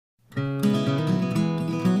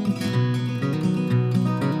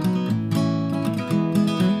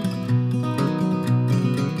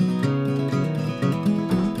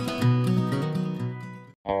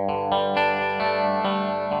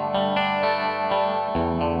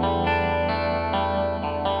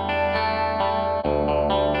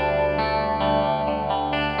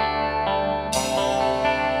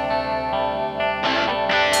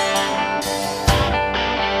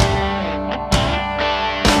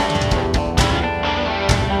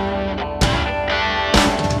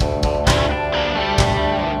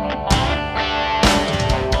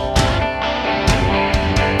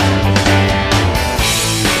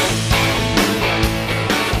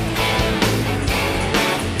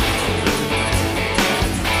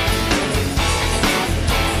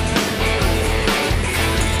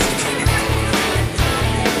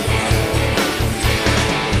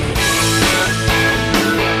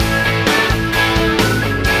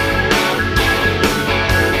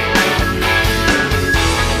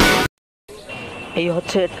এই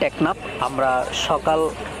হচ্ছে টেকনাফ। আমরা সকাল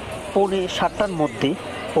 7:45টার মধ্যে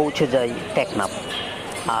পৌঁছে যাই টেকনাফ।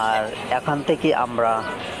 আর এখান থেকে আমরা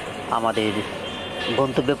আমাদের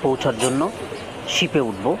গন্তব্যে পৌঁছার জন্য শিপে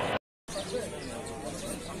উঠব।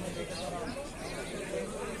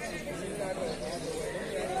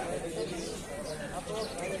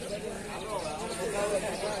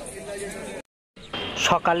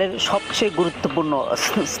 সকালের সবচেয়ে গুরুত্বপূর্ণ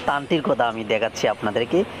স্থানটির কথা আমি দেখাচ্ছি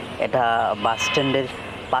আপনাদেরকে। এটা বাস স্ট্যান্ডের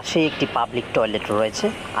পাশে একটি পাবলিক টয়লেট রয়েছে।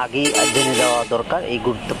 আগেই জেনে যাওয়া দরকার এই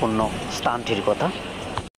গুরুত্বপূর্ণ স্থানটির কথা।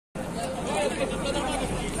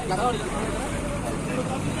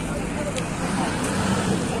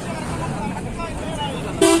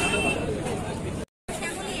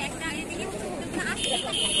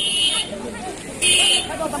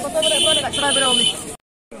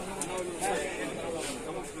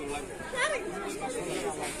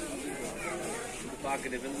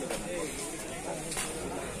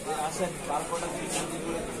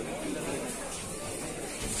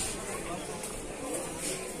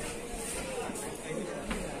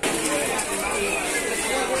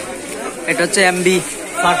 এটা হচ্ছে MB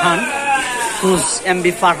Farhan cruise.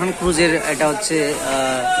 MB Farhan ক্রুজের এটা হচ্ছে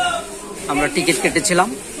আমরা টিকিট কেটেছিলাম।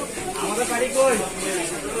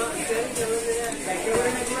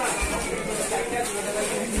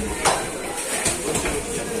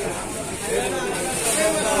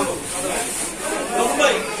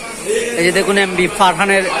 এই যে দেখুন এমবি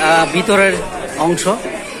ফারহানের ভিতরের অংশ।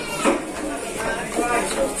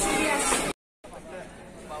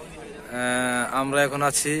 আমরা এখন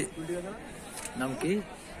আছি, নাম কি,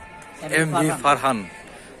 এমবি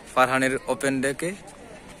ফারহানের ওপেন ডেকে।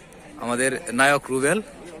 আমাদের নায়ক রুবেল,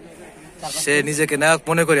 সে নিজেকে নায়ক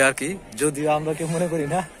মনে করে আর কি, যদিও আমরা কেউ মনে করি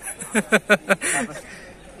না।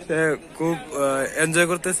 সে খুব এনজয়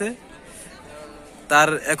করতেছে। তার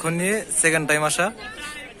এখন নিয়ে সেকেন্ড টাইম আসা।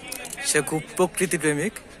 সে খুব প্রকৃতি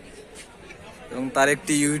প্রেমিক এবং তার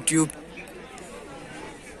একটি ইউটিউব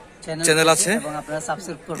চ্যানেল আছে।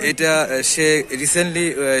 এটা সে রিসেন্টলি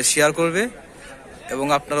শেয়ার করবে এবং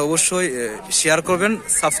আপনারা অবশ্যই শেয়ার করবেন,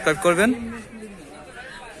 সাবস্ক্রাইব করবেন।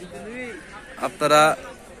 আপনারা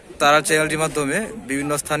তার চ্যানেলটির মাধ্যমে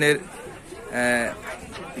বিভিন্ন স্থানের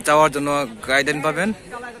যাওয়ার জন্য গাইডলাইন পাবেন।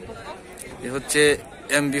 এ হচ্ছে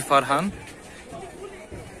এমবি ফারহান।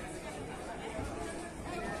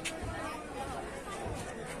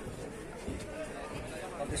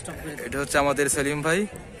 এটা হচ্ছে আমাদের সেলিম ভাই।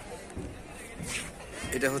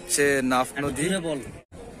 এটা হচ্ছে নাফ নদী।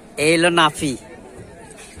 এই হলো Nafi.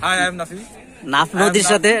 High, I am Nafi. Naf নদীর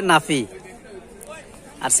সাথে নাফি।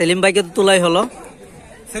 আর সেলিম ভাইকে তো তোলাই হলো।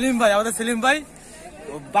 সেলিম ভাই, আমাদের সেলিম ভাই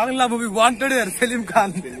বাংলা মুভি ওয়ান্টেড এর সেলিম খান,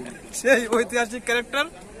 সেই ঐতিহাসিক ক্যারেক্টার।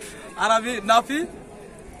 আর আমি নাফি।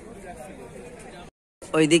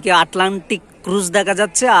 ওইদিকে আটলান্টিক ক্রুজ দেখা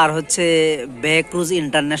যাচ্ছে, আর হচ্ছে বে ক্রুজ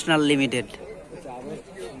ইন্টারন্যাশনাল লিমিটেড।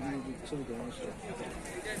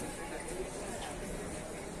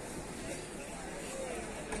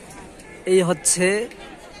 এই হচ্ছে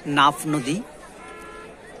নাফ নদী।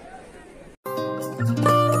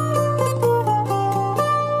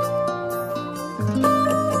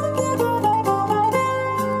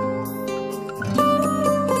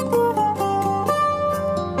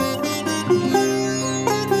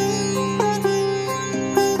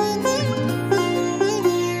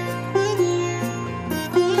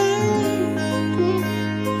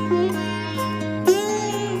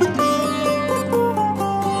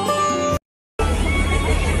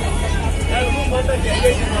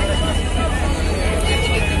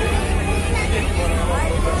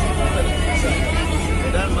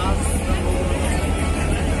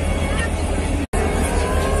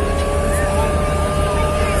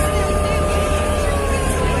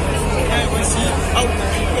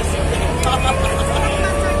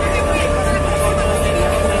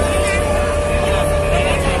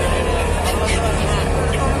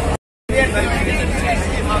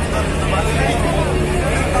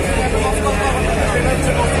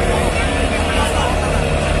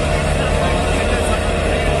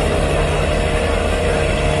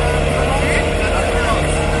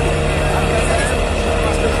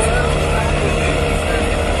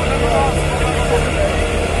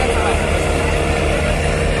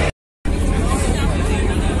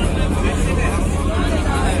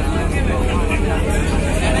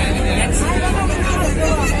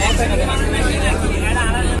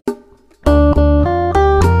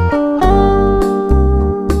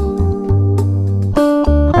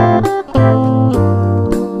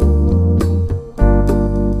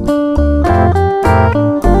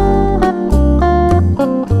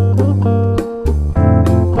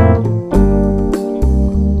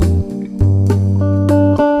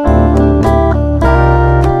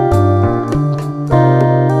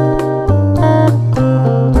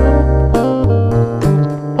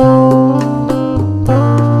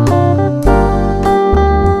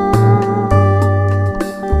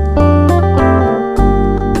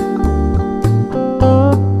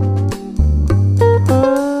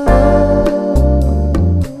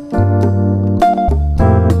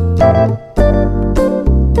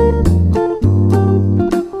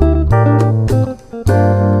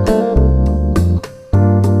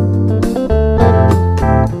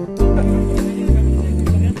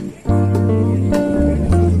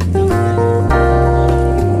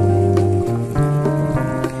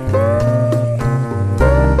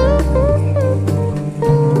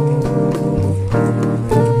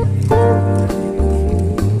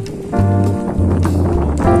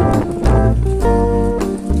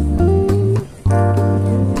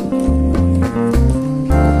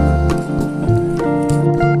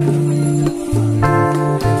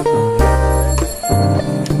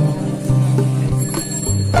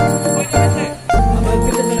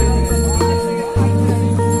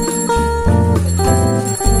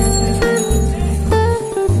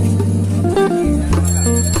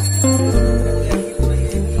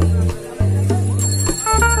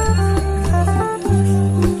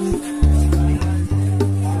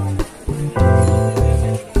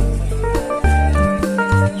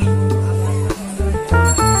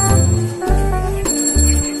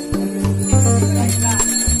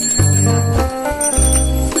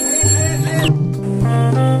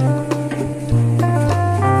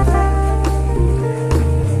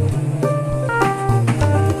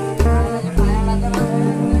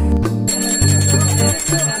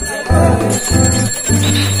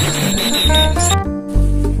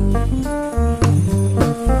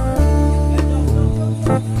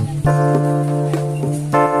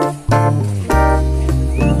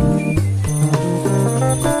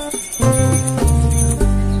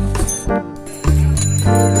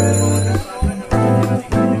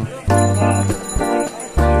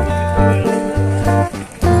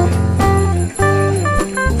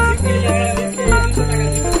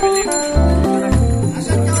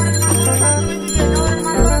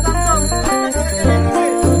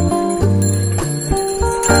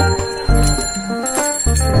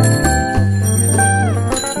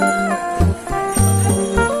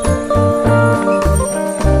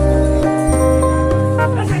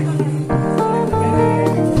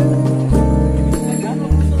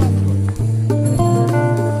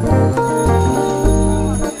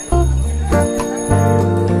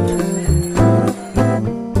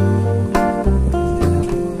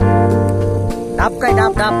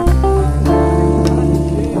 চাপ।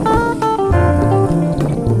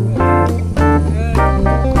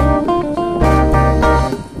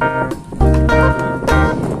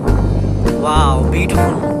 Wow,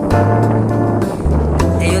 beautiful.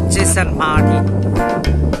 এই হচ্ছে Saint Martin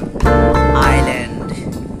island.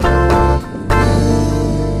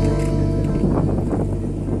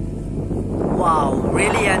 Wow,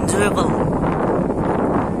 really enjoyable.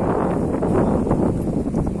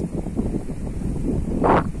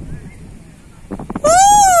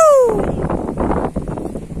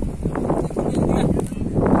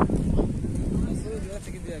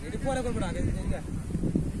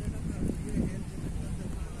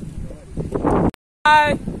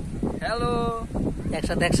 Hello,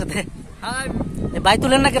 একসাথে একসাথে হাই, বাই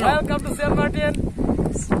তুলেন না কেন? Welcome to Saint Martin.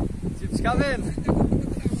 Chips খাবেন?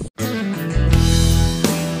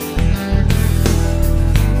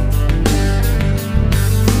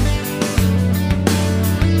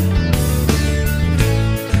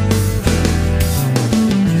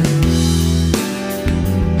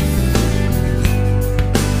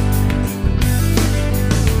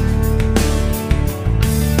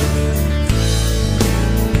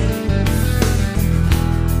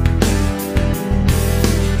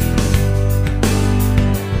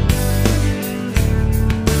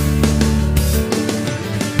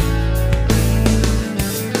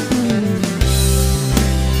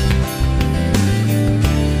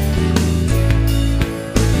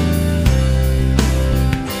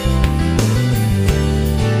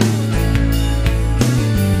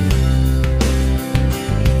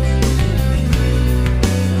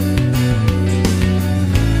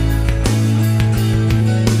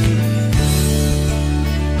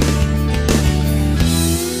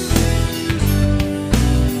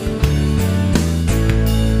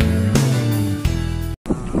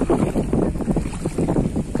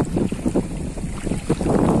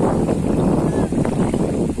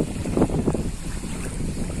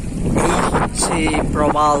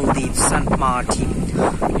 প্রবাল দ্বীপ সেন্ট মার্টিন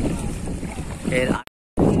এর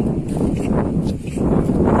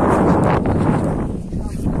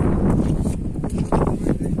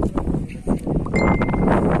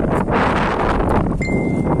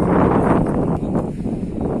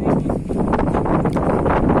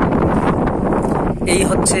এই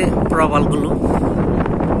হচ্ছে প্রবালগুলো,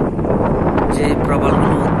 যে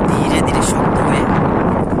প্রবালগুলো ধীরে ধীরে শক্ত হয়ে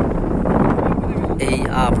এই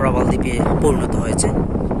প্রবাল দ্বীপে পরিণত হয়েছে।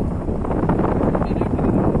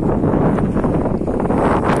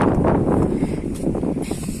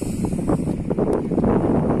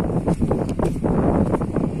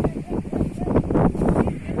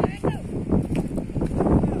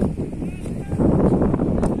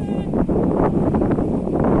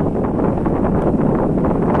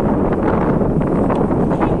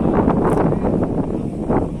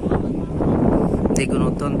 দেখুন,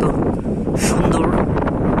 অত্যন্ত সুন্দর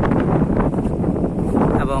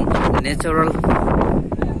এবং ন্যাচারাল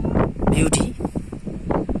বিউটি।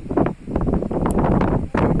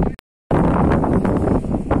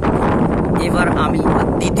 এবার আমি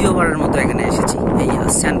দ্বিতীয়বারের মতো এখানে এসেছি এই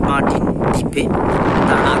সেন্ট মার্টিন দ্বীপে।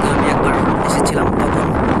 তার আগে আমি একবার এসেছিলাম, তখন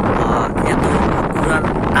এত ঘোরার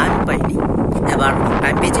টাইম পাইনি। এবার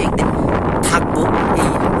টাইম পেয়েছি, একদিন থাকবো এই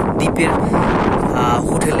দ্বীপের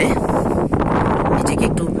হোটেলে নিজেকে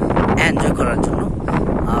একটু এনজয় করার জন্য।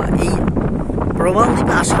 এই প্রবাল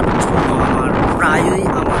দ্বীপে আসার জন্য আমার প্রায়ই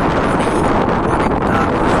আমার মনে অনেকটা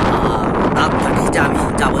দাগ থাকে যে আমি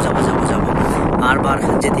যাবো যাবো যাবো যাবো, বারবার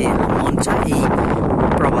যেতে মন চায় এই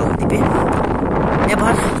প্রবাল দ্বীপে।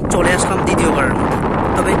 এবার চলে আসলাম দ্বিতীয়বারের মতো,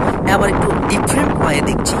 তবে এবার একটু ডিফারেন্ট ওয়ে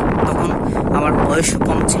দেখছি। তখন আমার বয়সও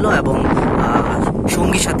কম ছিল এবং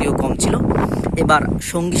সঙ্গী সাথীও কম ছিল। এবার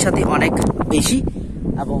সঙ্গী সাথী অনেক বেশি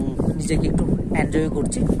এবং নিজেকে একটু এনজয়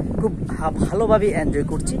করছি, খুব ভালোভাবে এনজয়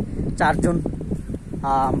করছি। 4 জন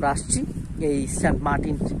আমরা আসছি এই সেন্ট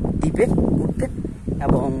মার্টিন দ্বীপে ঘুরতে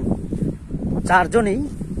এবং 4 জনেই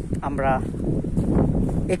আমরা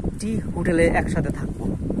একটি হোটেলে একসাথে থাকব।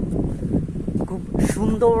 খুব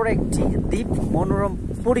সুন্দর একটি দ্বীপ, মনোরম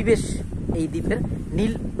পরিবেশ এই দ্বীপের।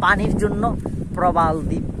 নীল পানির জন্য প্রবাল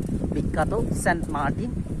দ্বীপ বিখ্যাত। সেন্ট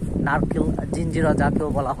মার্টিন, নারকেল জিঞ্জিরা যাকেও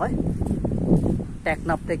বলা হয়,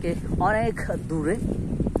 টেকনাফ থেকে অনেক দূরে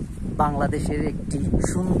বাংলাদেশের একটি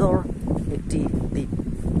সুন্দর একটি দ্বীপ।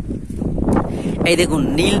 এই দেখুন,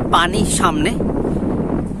 নীল পানি সামনে,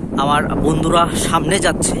 আমার বন্ধুরা সামনে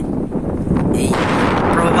যাচ্ছে এই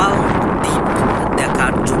প্রবাল দ্বীপ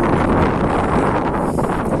দেখার জন্য।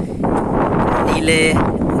 নীলে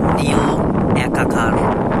নীল একাকার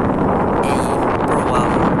এই প্রবাল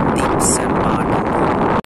দ্বীপ সেন্ট মার্টিন।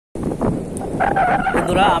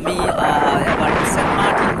 বন্ধুরা, আমি এবার সেন্ট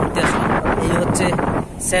মার্টিন হচ্ছে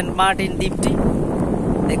সেন্ট মার্টিন দ্বীপটি।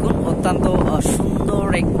 দেখুন অত্যন্ত সুন্দর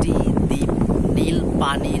একটি দ্বীপ, নীল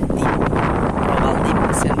পানির দ্বীপ, প্রবাল দ্বীপ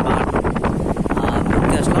সেন্ট মার্টিন।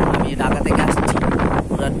 ঘুরতে আসলাম, আমি ঢাকা থেকে আসছি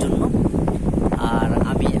ঘোরার জন্য। আর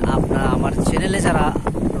আমি আমার চ্যানেলে যারা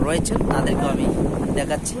রয়েছেন তাদেরকেও আমি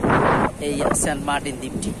দেখাচ্ছি এই সেন্ট মার্টিন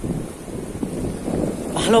দ্বীপটি।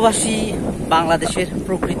 ভালোবাসি বাংলাদেশের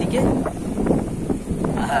প্রকৃতিকে,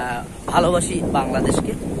 ভালোবাসি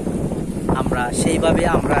বাংলাদেশকে। আমরা সেইভাবে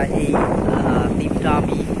এই দ্বীপটা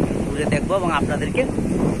আমি ঘুরে দেখবো এবং আপনাদেরকে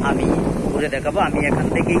আমি ঘুরে দেখাবো। আমি এখান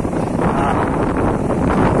থেকেই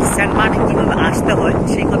সেন্ট মার্টিন কীভাবে আসতে হয়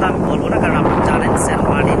সেই কথা আমি বলবো না, কারণ আপনি জানেন সেন্ট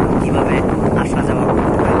মার্টিন কীভাবে আসা যাওয়া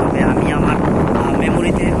করতে হয়। তবে আমি আমার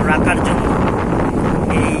মেমোরিতে রাখার জন্য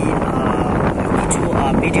এই কিছু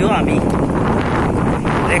ভিডিও আমি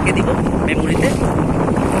রেখে দিব মেমোরিতে,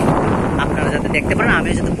 আপনারা যাতে দেখতে পারেন,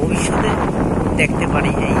 আমিও যাতে ভবিষ্যতে দেখতে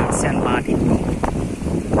পারি এই Saint Martin.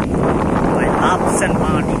 I love Saint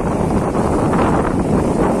Martin.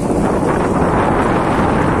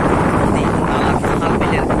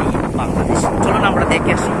 Bangladesh, চলুন আমরা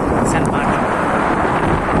দেখে আসি সেন্ট মার্টিন।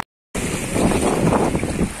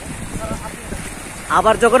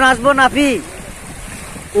 আবার যখন আসবো নাফি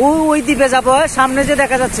ওই দ্বীপে যাবো, সামনে যে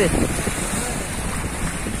দেখা যাচ্ছে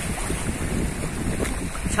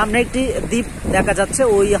সামনে একটি দ্বীপ দেখা যাচ্ছে,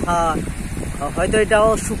 ওই হয়তো এটাও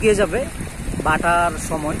শুকিয়ে যাবে বাটার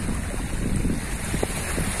সময়।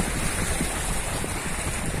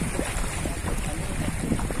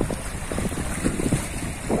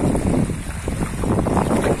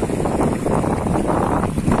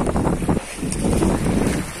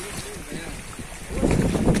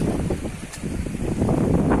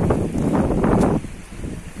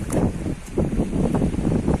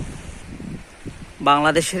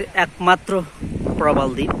 বাংলাদেশের একমাত্র প্রবাল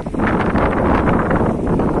দ্বীপ।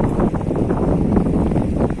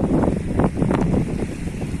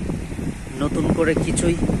 নতুন করে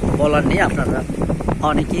কিছুই বলার নেই, আপনারা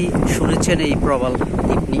অনেকেই শুনেছেন এই প্রবাল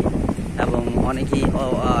দ্বীপ নিয়ে এবং অনেকেই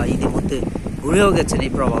ইতিমধ্যে ঘুরেও গেছেন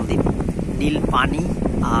এই প্রবাল দ্বীপ। নীল পানি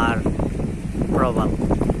আর প্রবাল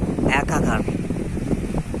একাকার।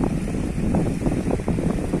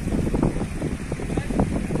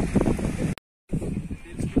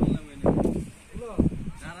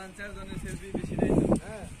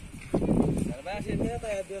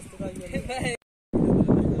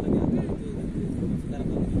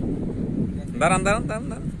 দাঁড়ান দাঁড়ান দাঁড়ান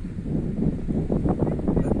দাঁড়ান।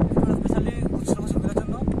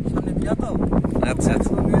 আচ্ছা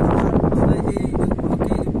আচ্ছা,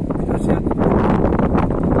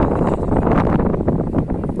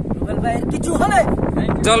 কিছু হলে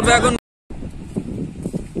চলবে এখন।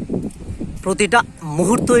 প্রতিটা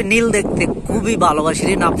মুহূর্তই নীল দেখতে খুবই ভালোবাসি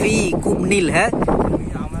রে নাফি, খুব নীল।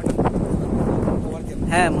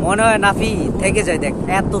 হ্যাঁ মনে হয় নাফি থেকে যায়, দেখ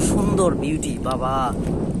এত সুন্দর বিউটি বাবা।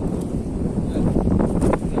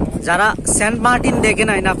 যারা সেন্ট মার্টিন দেখে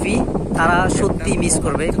নাই নাফি তারা সত্যি মিস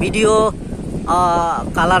করবে। ভিডিও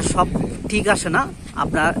কালার সব ঠিক আসে না,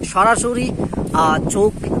 আপনার সরাসরি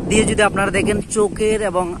চোখ দিয়ে যদি আপনারা দেখেন চোখের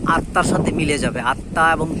এবং আত্মার সাথে মিলে যাবে। আত্মা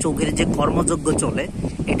এবং চোখের যে কর্মযজ্ঞ চলে,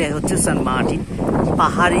 এটাই হচ্ছে সেন্ট মার্টিন।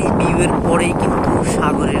 পাহাড়ি ভিউয়ের পরেই কিন্তু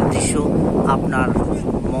সাগরের দৃশ্য আপনার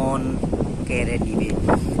মন কেড়ে নিবে।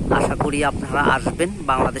 আশা করি আপনারা আসবেন।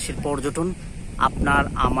 বাংলাদেশের পর্যটন আপনার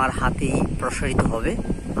আমার হাতেই প্রসারিত হবে।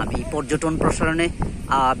 আমি পর্যটন প্রসারণে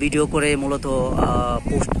ভিডিও করে মূলত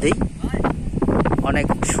পোস্ট দেই। অনেক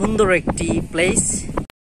সুন্দর একটি প্লেস।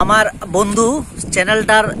 আমার বন্ধু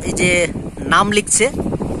চ্যানেলটার এই যে নাম লিখছে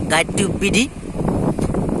গাইড টিউব বিডি,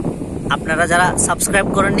 আপনারা যারা সাবস্ক্রাইব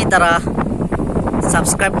করেননি তারা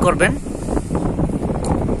সাবস্ক্রাইব করবেন।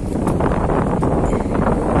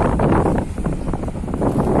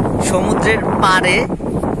 সমুদ্রের পাড়ে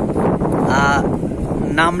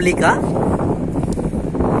নাম লেখা,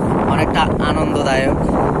 অনেকটা আনন্দদায়ক।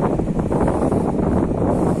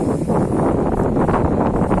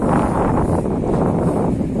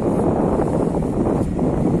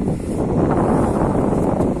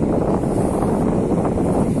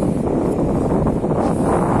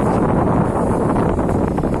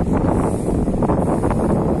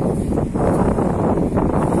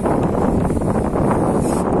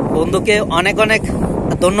 বন্ধুকে অনেক অনেক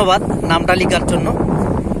ধন্যবাদ নামটা লেখার জন্য।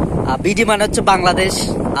 বিডি মানে হচ্ছে বাংলাদেশ,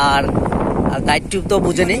 আর গাইড টিউব তো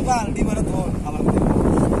বুঝেনি,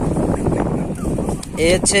 এ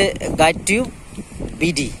হচ্ছে গাইড টিউব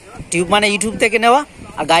বিডি। টিউব মানে ইউটিউব থেকে নেওয়া,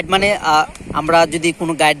 আর গাইড মানে আমরা যদি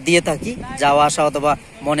কোনো গাইড দিয়ে থাকি যাওয়া আসা অথবা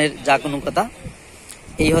মনের যা কোনো কথা,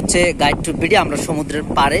 এই হচ্ছে গাইড টিউব বিডি। আমরা সমুদ্রের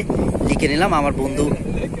পাড়ে লিখে নিলাম। আমার বন্ধু,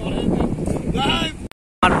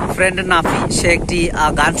 আমার ফ্রেন্ড নাফি, সে একটি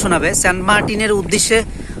গান শোনাবে সেন্ট মার্টিনের উদ্দেশ্যে।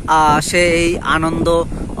 সে এই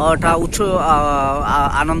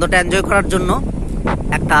আনন্দটা এনজয় করার জন্য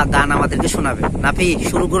একটা গান আমাদেরকে শোনাবে। নাফি,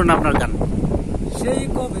 শুরু করুন আপনার গান। সেই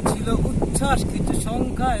কবে ছিল উচ্ছ্বাস, কিছু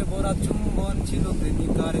সংখ্যায় ভরা চুম্বন ছিল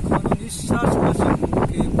প্রেমিকার ঘন নিঃশ্বাস, হাসি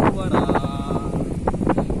মুখে ফুয়ারা।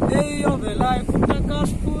 এই অবেলায় ফুটা কাশ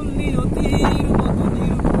ফুল নিয়তির মতো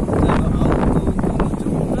নির্ভুল, যেন আহত কোন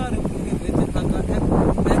চোখটার বুকে বেঁচে থাকা এক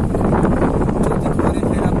যদি ঘুরে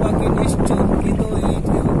ফেরা পাখি নিশ্চুপ হৃদয়ে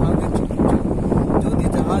ঢেউ ভাগে চুপচুপ। যদি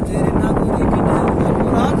জাহাজের নাগরিক ঢেউ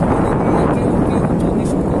অপরাধ মনে নিয়ে কেউ কেউ যদি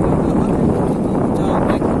সততা হাতে যত চা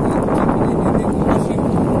এক চোখে নেবে হাসি।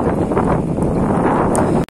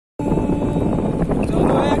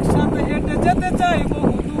 চলো একসাথে হেঁটে যেতে চাই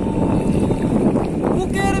বহুদূর,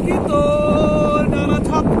 বুকের ভিতর নানা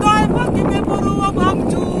ছত্রায় পাখি বেপরোয়া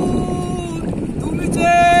ভাঙচুর। তুমি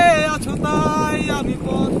যে আছো তাই আমি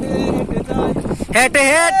পথে হেঁটে যাই, হেঁটে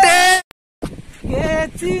হেঁটে কে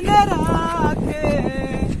চিনে রাখে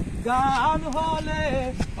গান হলে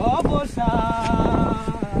অবসাদ।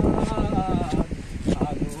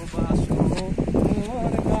 ভালোবাসো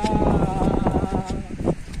মোর গান,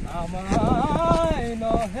 আমায়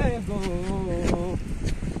নহে গো।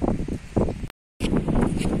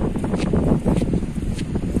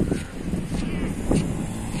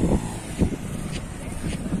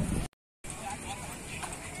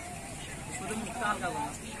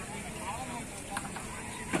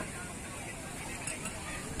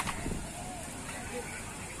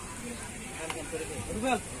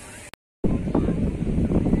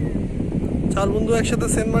 চার বন্ধু একসাথে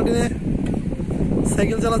সেন্ট মার্টিনে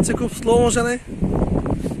সাইকেল চালাচ্ছে খুব স্লো মোশনে।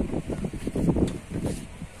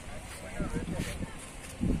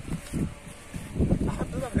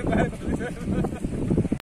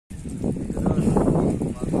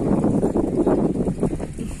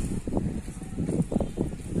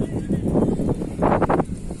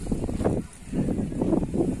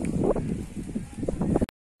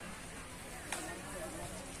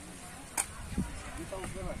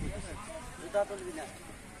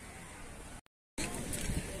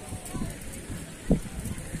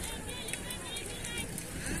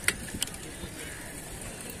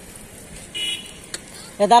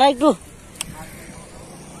 দাঁড়া একটু।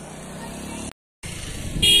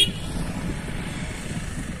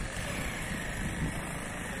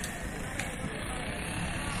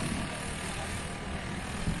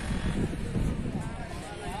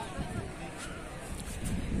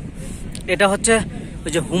 এটা হচ্ছে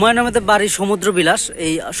ওই যে হুমায়ুন আহমেদের বাড়ির সমুদ্র বিলাস।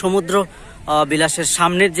 এই সমুদ্র বিলাসের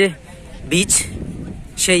সামনের যে বিচ,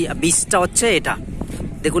 সেই বিচটা হচ্ছে এটা।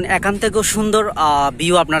 দেখুন, এখান থেকেও সুন্দর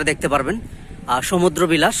ভিউ আপনারা দেখতে পারবেন। সমুদ্র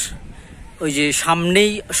বিলাস, ওই যে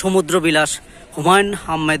সামনেই সমুদ্র বিলাস, হুমায়ুন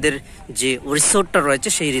আহমেদের যে রিসোর্টটা রয়েছে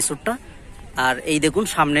সেই রিসোর্টটা। আর এই দেখুন,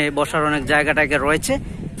 সামনে বসার অনেক জায়গা টায়গা রয়েছে,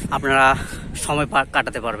 আপনারা সময়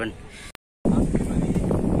কাটাতে পারবেন।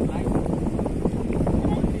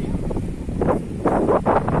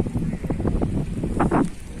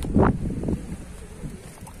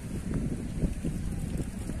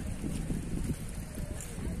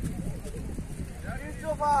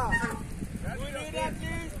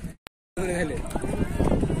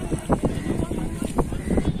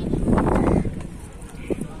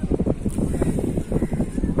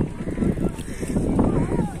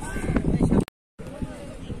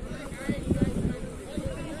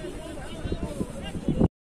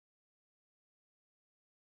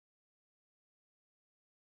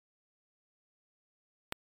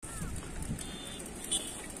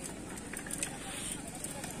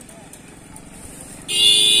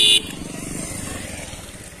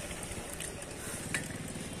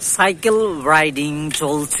 সাইকেল রাইডিং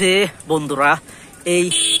চলছে বন্ধুরা। এই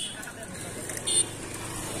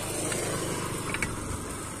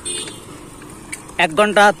এক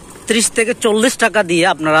ঘন্টা 30 থেকে 40 টাকা দিয়ে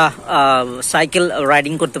আপনারা সাইকেল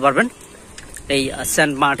রাইডিং করতে পারবেন এই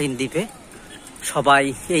সেন্ট মার্টিন দ্বীপে। সবাই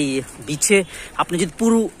এই বিচে, আপনি যদি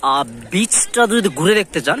পুরো বিচটা যদি ঘুরে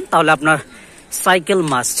দেখতে চান তাহলে আপনার সাইকেল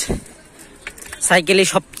মাস্ট। সাইকেলই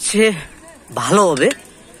সবচেয়ে ভালো হবে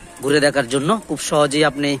ঘুরে দেখার জন্য, খুব সহজেই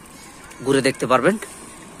আপনি ঘুরে দেখতে পারবেন।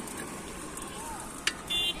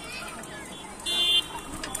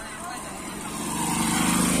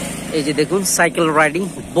 এই যে দেখুন সাইকেল রাইডিং,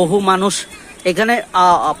 বহু মানুষ এখানে,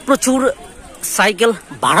 প্রচুর সাইকেল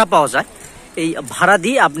ভাড়া পাওয়া যায়। এই ভাড়া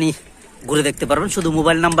দিয়ে আপনি ঘুরে দেখতে পারবেন। শুধু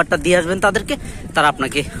মোবাইল নাম্বারটা দিয়ে আসবেন তাদেরকে, তারা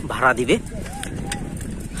আপনাকে ভাড়া দিবে।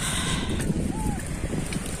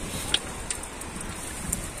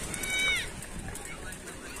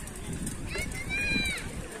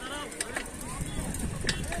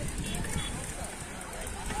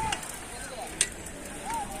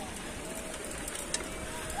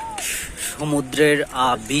 সমুদ্রের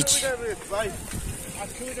বিচ।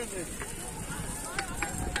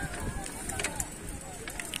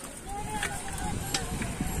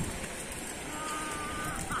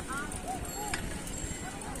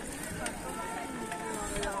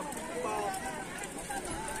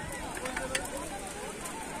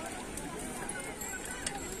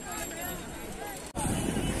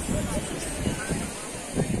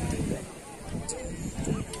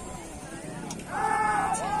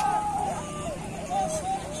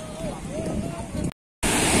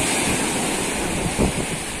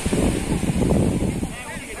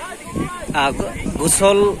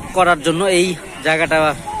 গোসল করার জন্য এই জায়গাটা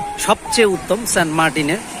সবচেয়ে উত্তম। সেন্ট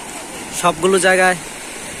মার্টিনের সবগুলো জায়গায়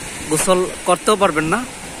গোসল করতেও পারবেন না,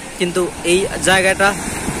 কিন্তু এই জায়গাটা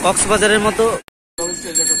কক্সবাজারের মতো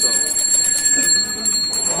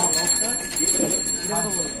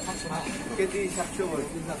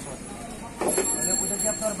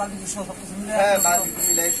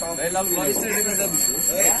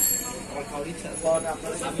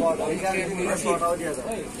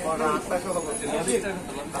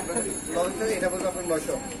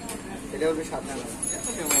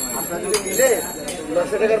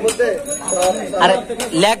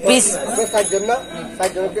লেগ পিস।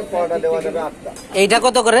 এইটা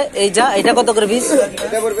কত করে? এইটা কত করে পিস?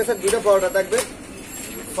 এটা পড়বে স্যার, 2টা পরোটা থাকবে,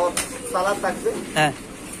 সালাদ থাকবে, হ্যাঁ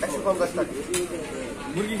 150 টাকা।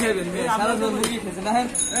 মুরগি খাবেন? সারা মুরগি খেয়েছেন না?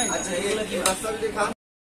 আচ্ছা, এগুলো কি রাস্তা দিয়ে খান?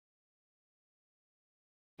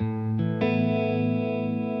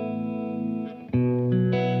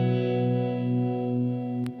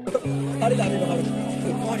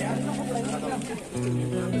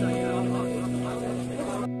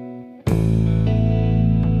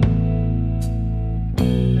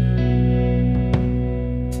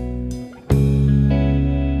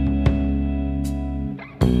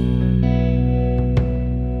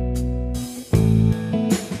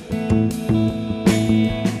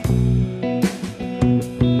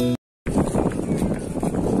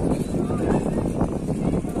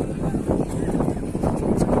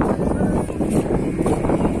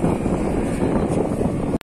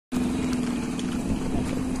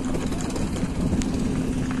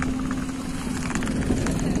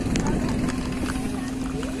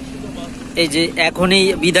 এই যে এখনই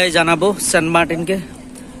বিদায় জানাবো সেন্ট মার্টিনকে।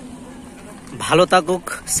 ভালো থাকুক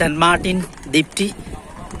সেন্ট মার্টিন দ্বীপটি,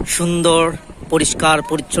 সুন্দর পরিষ্কার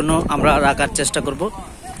পরিচ্ছন্ন আমরা রাখার চেষ্টা করব।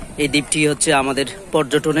 এই দ্বীপটি হচ্ছে আমাদের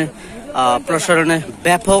পর্যটনে প্রসারণে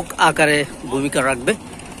ব্যাপক আকারে ভূমিকা রাখবে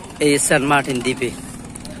এই সেন্ট মার্টিন দ্বীপে।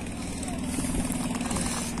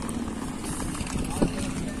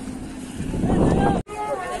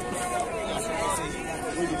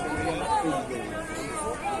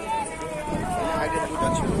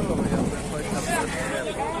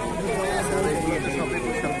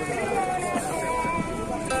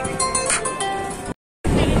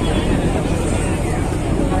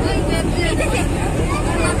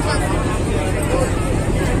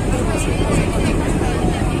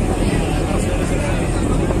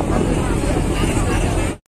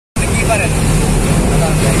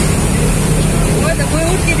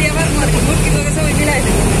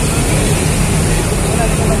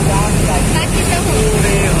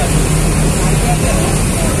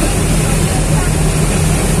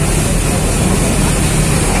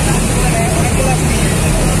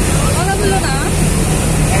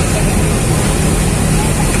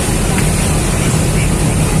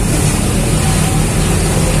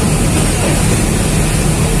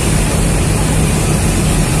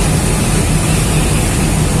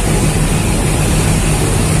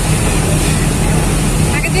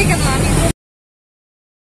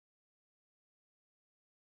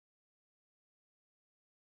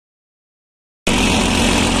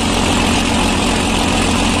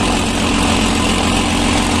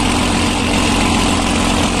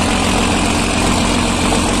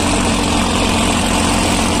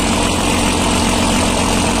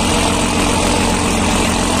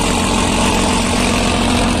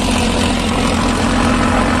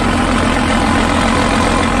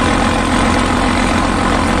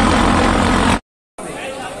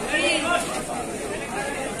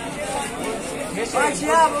 Vai,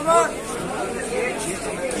 Thiago, amor!